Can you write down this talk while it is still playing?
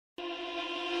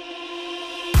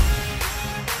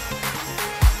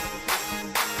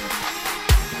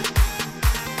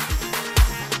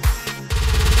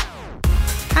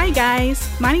guys,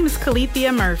 my name is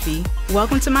Calethea Murphy.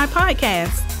 Welcome to my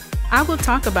podcast. I will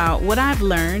talk about what I've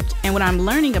learned and what I'm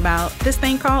learning about this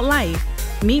thing called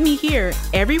life. Meet me here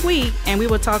every week and we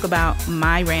will talk about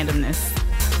my randomness.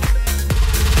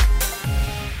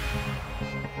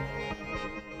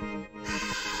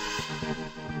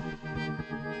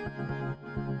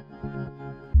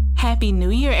 Happy New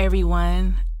Year,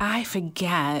 everyone. I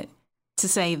forgot to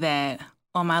say that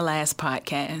on my last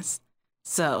podcast.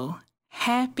 So,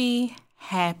 happy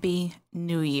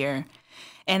New Year.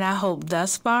 And I hope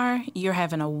thus far you're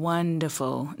having a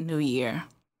wonderful New Year.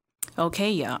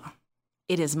 Okay, y'all.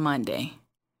 It is Monday.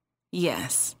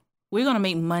 Yes, we're going to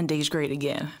make Mondays great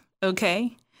again.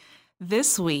 Okay?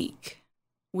 This week,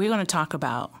 we're going to talk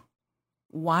about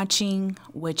watching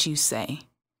what you say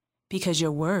because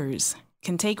your words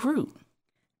can take root.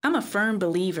 I'm a firm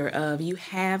believer of you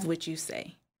have what you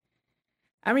say.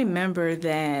 I remember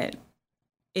that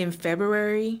in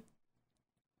February,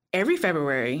 every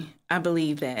February, I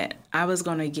believe that I was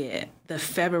going to get the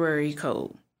February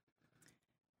code.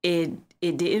 It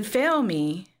didn't fail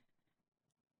me.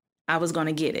 I was going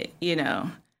to get it,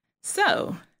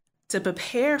 So to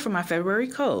prepare for my February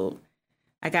code,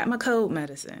 I got my cold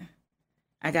medicine.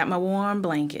 I got my warm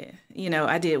blanket.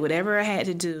 I did whatever I had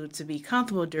to do to be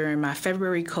comfortable during my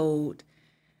February cold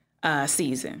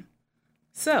season.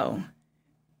 So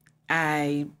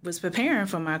I was preparing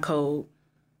for my cold,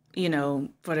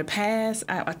 for the past,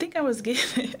 I think I was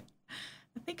getting,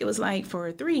 I think it was like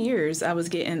for 3 years, I was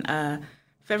getting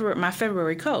my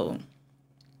February cold.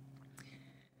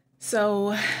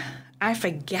 So I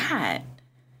forgot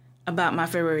about my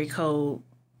February cold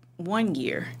 1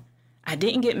 year. I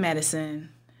didn't get medicine.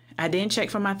 I didn't check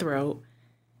for my throat.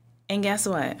 And guess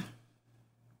what?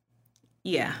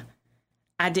 Yeah,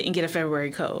 I didn't get a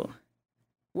February cold.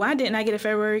 Why didn't I get a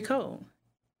February cold?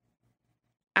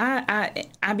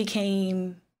 I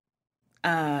became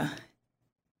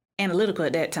analytical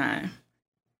at that time,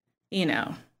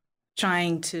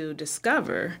 trying to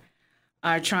discover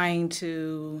or trying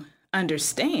to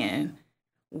understand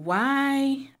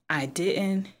why I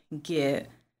didn't get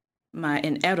my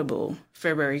inedible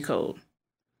February cold.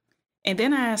 And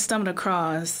then I stumbled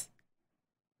across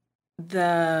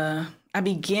the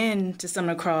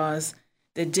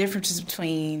differences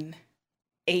between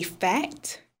a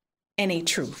fact and a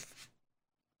truth.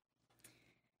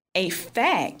 A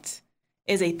fact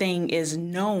is a thing is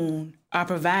known or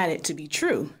provided to be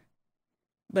true.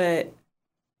 But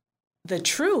the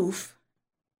truth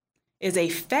is a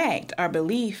fact or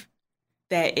belief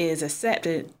that is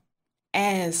accepted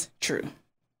as true.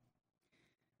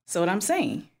 So what I'm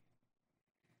saying,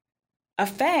 a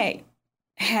fact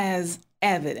has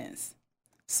evidence.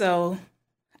 So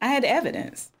I had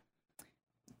evidence.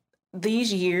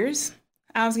 These years,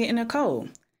 I was getting a cold.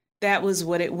 That was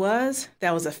what it was.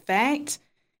 That was a fact.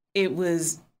 It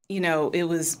was,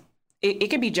 it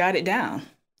could be jotted down.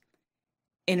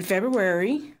 In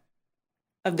February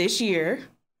of this year,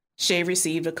 Shay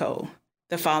received a cold.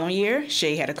 The following year,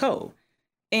 Shay had a cold.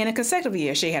 In a consecutive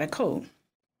year, Shay had a cold.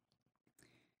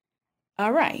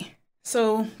 All right.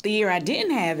 So the year I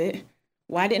didn't have it,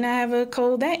 why didn't I have a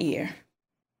cold that year?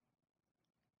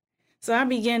 So I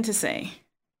began to say,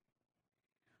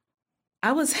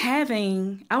 I was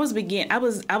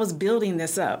building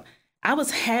this up. I was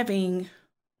having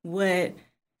what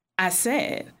I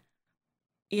said.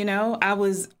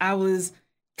 Because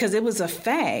it was a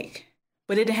fact,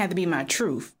 but it didn't have to be my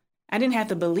truth. I didn't have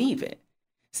to believe it.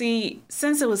 See,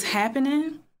 since it was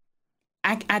happening,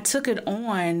 I took it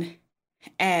on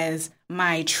as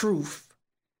my truth.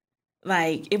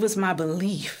 Like, it was my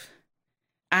belief.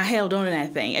 I held on to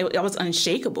that thing. I was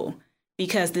unshakable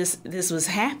because this was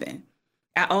happening.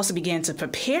 I also began to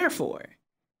prepare for it.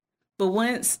 But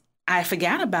once I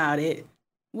forgot about it,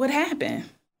 what happened?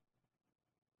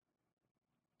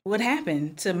 What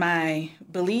happened to my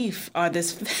belief or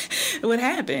this? What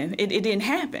happened? It didn't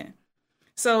happen.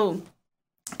 So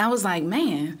I was like,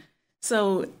 man,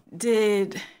 so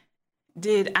did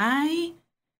I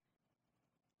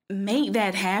make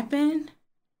that happen?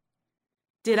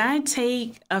 Did I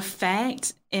take a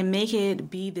fact and make it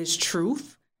be this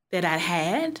truth that I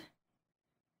had?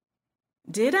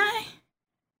 Did I?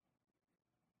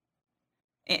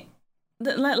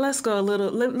 Let's go a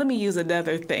little, let me use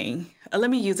another thing.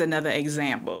 Let me use another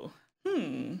example.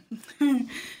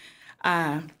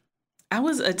 I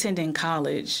was attending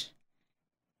college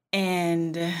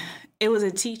and it was a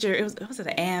teacher, was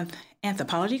it an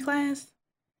anthropology class?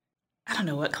 I don't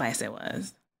know what class it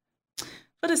was.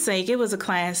 For the sake, it was a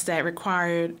class that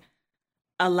required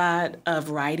a lot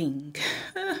of writing.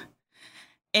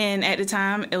 And at the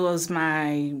time,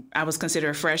 I was considered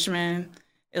a freshman.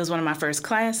 It was one of my first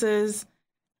classes.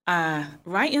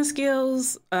 Writing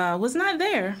skills was not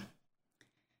there.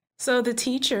 So the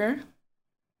teacher,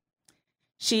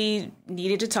 she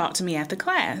needed to talk to me after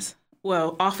class.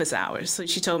 Well, office hours. So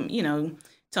she told me,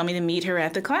 told me to meet her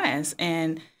at the class.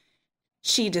 And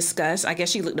she discussed, I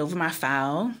guess she looked over my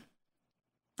file,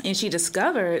 and she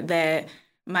discovered that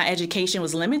my education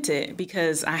was limited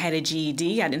because I had a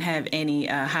GED. I didn't have any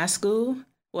high school.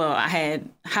 Well, I had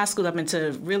high school up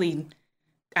until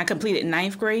I completed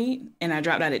ninth grade and I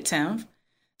dropped out at 10th.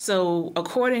 So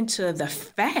according to the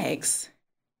facts,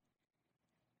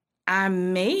 I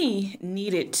may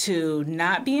needed to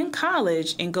not be in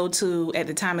college and go to, at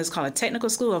the time it's called a technical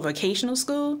school or vocational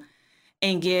school,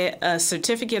 and get a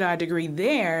certificate or a degree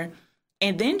there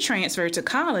and then transfer to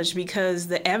college, because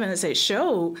the evidence had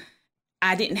showed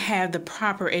I didn't have the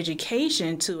proper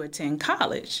education to attend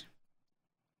college.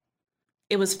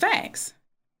 It was facts.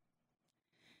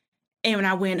 And when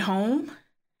I went home,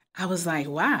 I was like,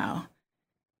 wow,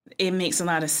 it makes a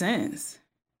lot of sense.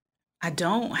 I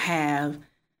don't have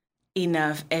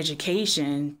enough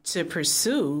education to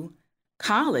pursue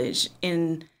college,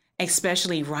 and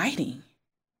especially writing.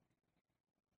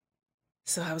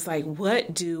 So I was like,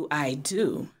 what do I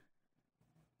do?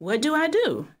 What do I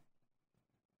do?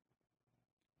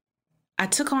 I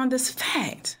took on this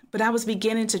fact, but I was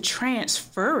beginning to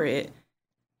transfer it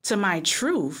to my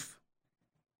truth.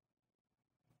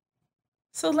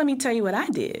 So let me tell you what I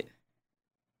did.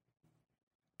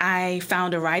 I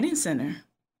found a writing center.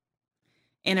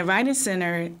 And a writing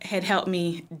center had helped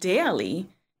me daily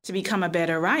to become a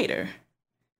better writer.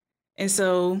 And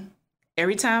so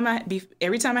every time I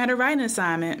had a writing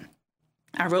assignment,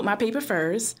 I wrote my paper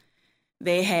first.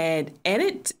 They had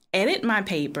edit my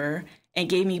paper and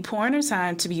gave me pointers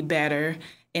time to be better,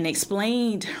 and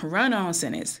explained run-on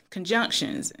sentence,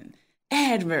 conjunctions, and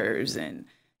adverbs, and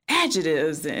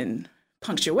adjectives, and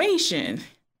punctuation,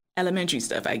 elementary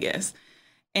stuff, I guess.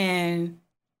 And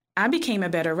I became a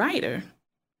better writer.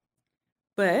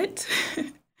 But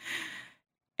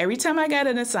every time I got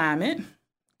an assignment,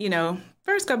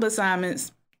 first couple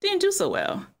assignments didn't do so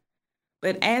well.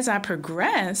 But as I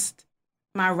progressed,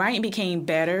 my writing became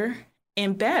better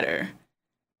and better.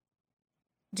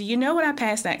 Do you know what I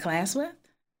passed that class with?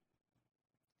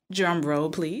 Drum roll,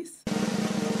 please.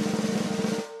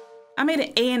 I made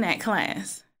an A in that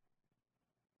class.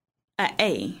 An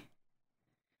A.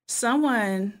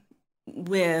 Someone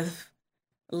with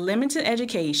limited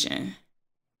education,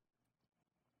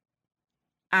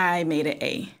 I made an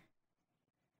A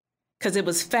because it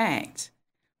was fact,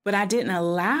 but I didn't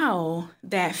allow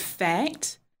that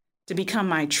fact to become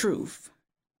my truth.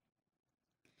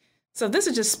 So this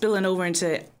is just spilling over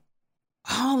into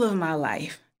all of my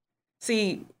life.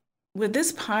 See, with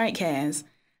this podcast,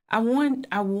 I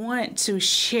want to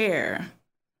share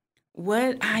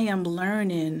what I am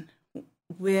learning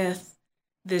with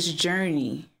this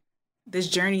journey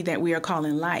that we are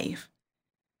calling life.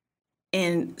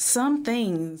 And some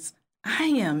things I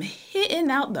am hitting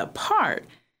out the park.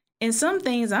 And some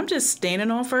things I'm just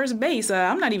standing on first base.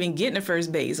 I'm not even getting to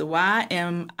first base. Why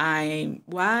am I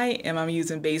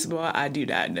using baseball? I do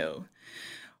not know.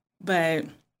 But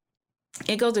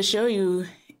it goes to show you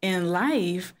in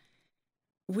life,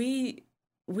 we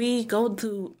go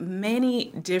through many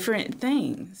different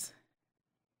things.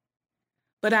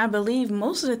 But I believe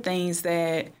most of the things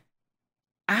that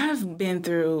I've been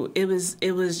through, it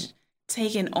was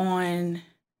taking on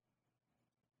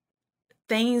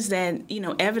things that,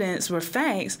 evidence were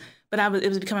facts, but it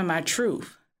was becoming my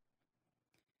truth.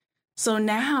 So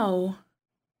now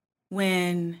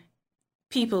when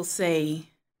people say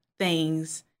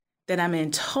things that I'm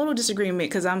in total disagreement,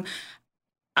 because I'm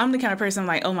the kind of person, I'm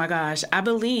like, oh my gosh, I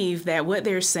believe that what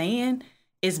they're saying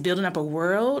is building up a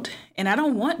world, and I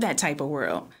don't want that type of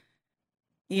world.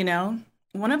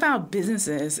 One of our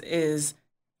businesses is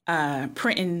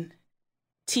printing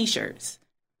T-shirts,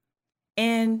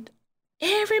 and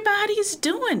everybody's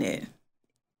doing it.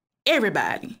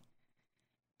 Everybody.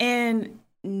 And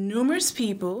numerous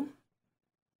people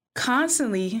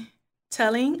constantly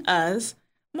telling us,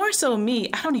 more so me,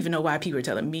 I don't even know why people are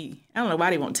telling me. I don't know why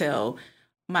they won't tell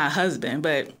my husband,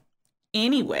 but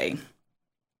anyway,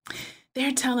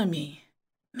 they're telling me,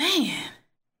 man,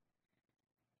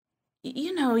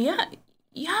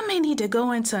 y'all may need to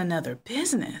go into another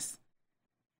business.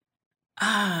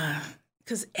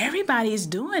 Because everybody's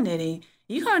doing it, and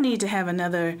you're going to need to have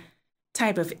another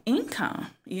type of income,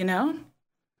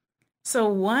 So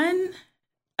one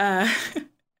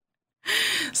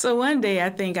day I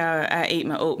think I ate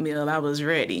my oatmeal. I was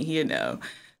ready,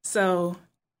 So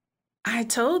I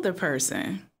told the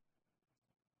person,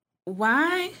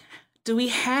 why do we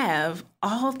have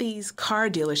all these car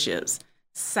dealerships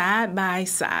side by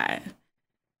side?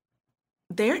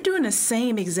 They're doing the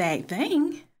same exact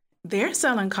thing. They're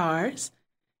selling cars.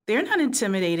 They're not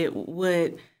intimidated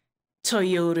what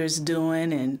Toyota's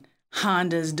doing and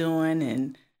Honda's doing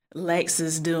and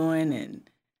Lexus doing and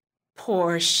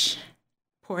Porsche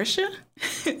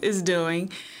is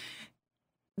doing.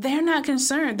 They're not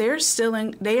concerned. They're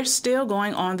still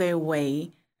going on their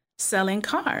way selling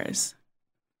cars.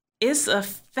 It's a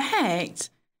fact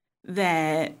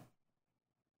that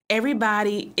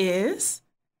everybody is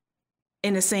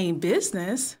in the same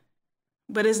business,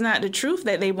 but it's not the truth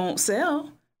that they won't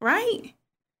sell, right?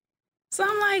 So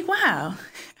I'm like, wow,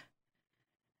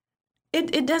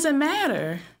 it doesn't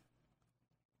matter.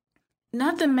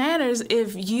 Nothing matters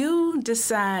if you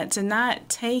decide to not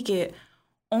take it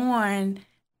on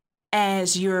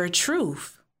as your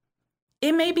truth.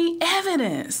 It may be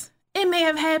evidence. It may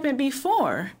have happened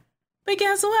before. But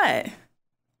guess what?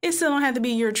 It still don't have to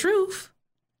be your truth.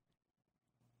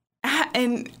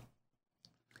 I've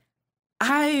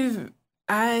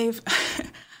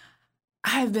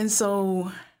been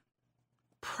so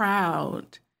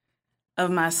proud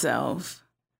of myself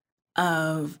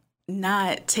of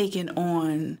not taking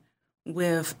on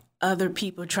with other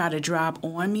people try to drop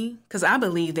on me, because I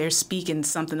believe they're speaking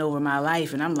something over my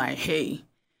life, and I'm like, hey,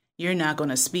 you're not going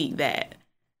to speak that,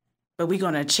 but we're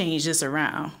going to change this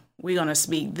around. We're going to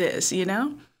speak this, you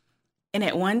know? And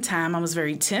at one time, I was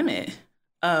very timid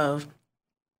of,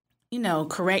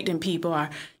 correcting people or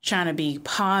trying to be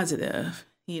positive,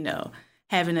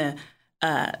 having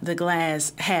the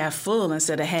glass half full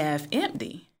instead of half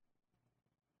empty.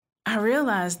 I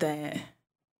realized that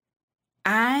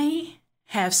I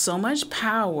have so much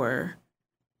power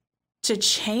to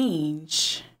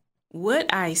change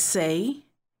what I say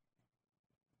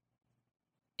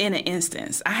in an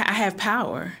instance. I have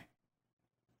power.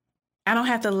 I don't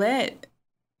have to let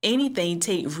anything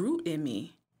take root in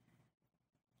me.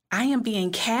 I am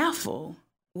being careful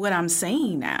what I'm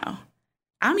saying now.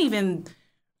 I'm even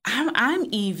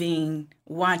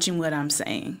watching what I'm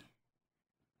saying.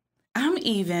 I'm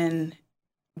even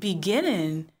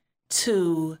beginning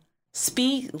to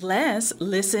speak less,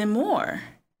 listen more,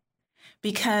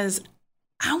 because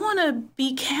I want to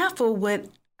be careful what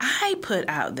I put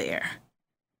out there,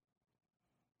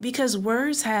 because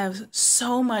words have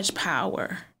so much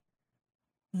power,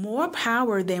 more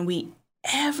power than we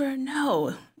ever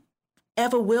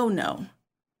will know.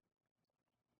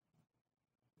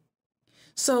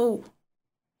 So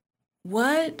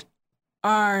what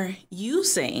are you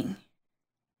saying?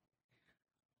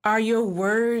 Are your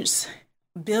words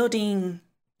building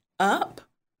up?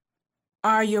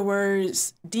 Are your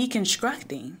words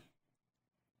deconstructing?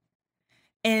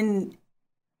 And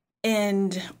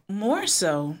more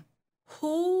so,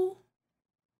 who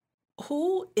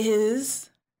is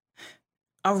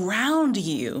around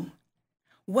you?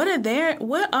 What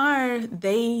are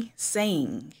they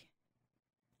saying?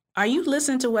 Are you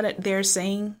listening to what they're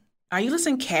saying? Are you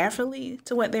listening carefully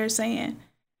to what they're saying?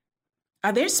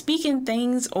 Are they speaking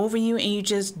things over you and you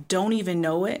just don't even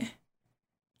know it?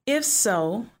 If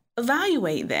so,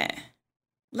 evaluate that.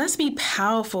 Let's be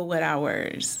powerful with our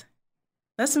words.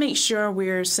 Let's make sure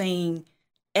we're saying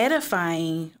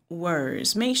edifying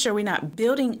words. Make sure we're not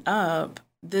building up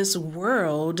this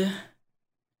world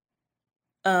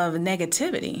of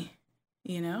negativity,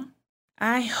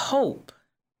 I hope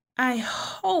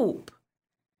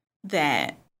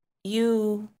that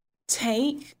you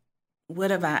take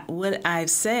what I've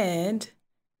said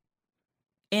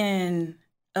and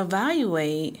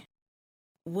evaluate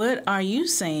what are you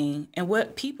saying and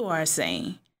what people are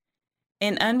saying,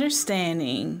 and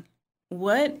understanding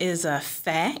what is a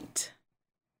fact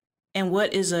and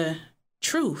what is a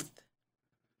truth.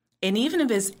 And even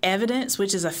if it's evidence,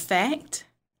 which is a fact,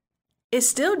 it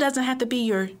still doesn't have to be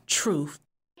your truth.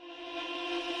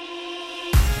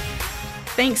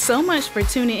 Thanks so much for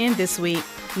tuning in this week.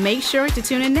 Make sure to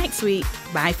tune in next week.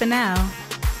 Bye for now.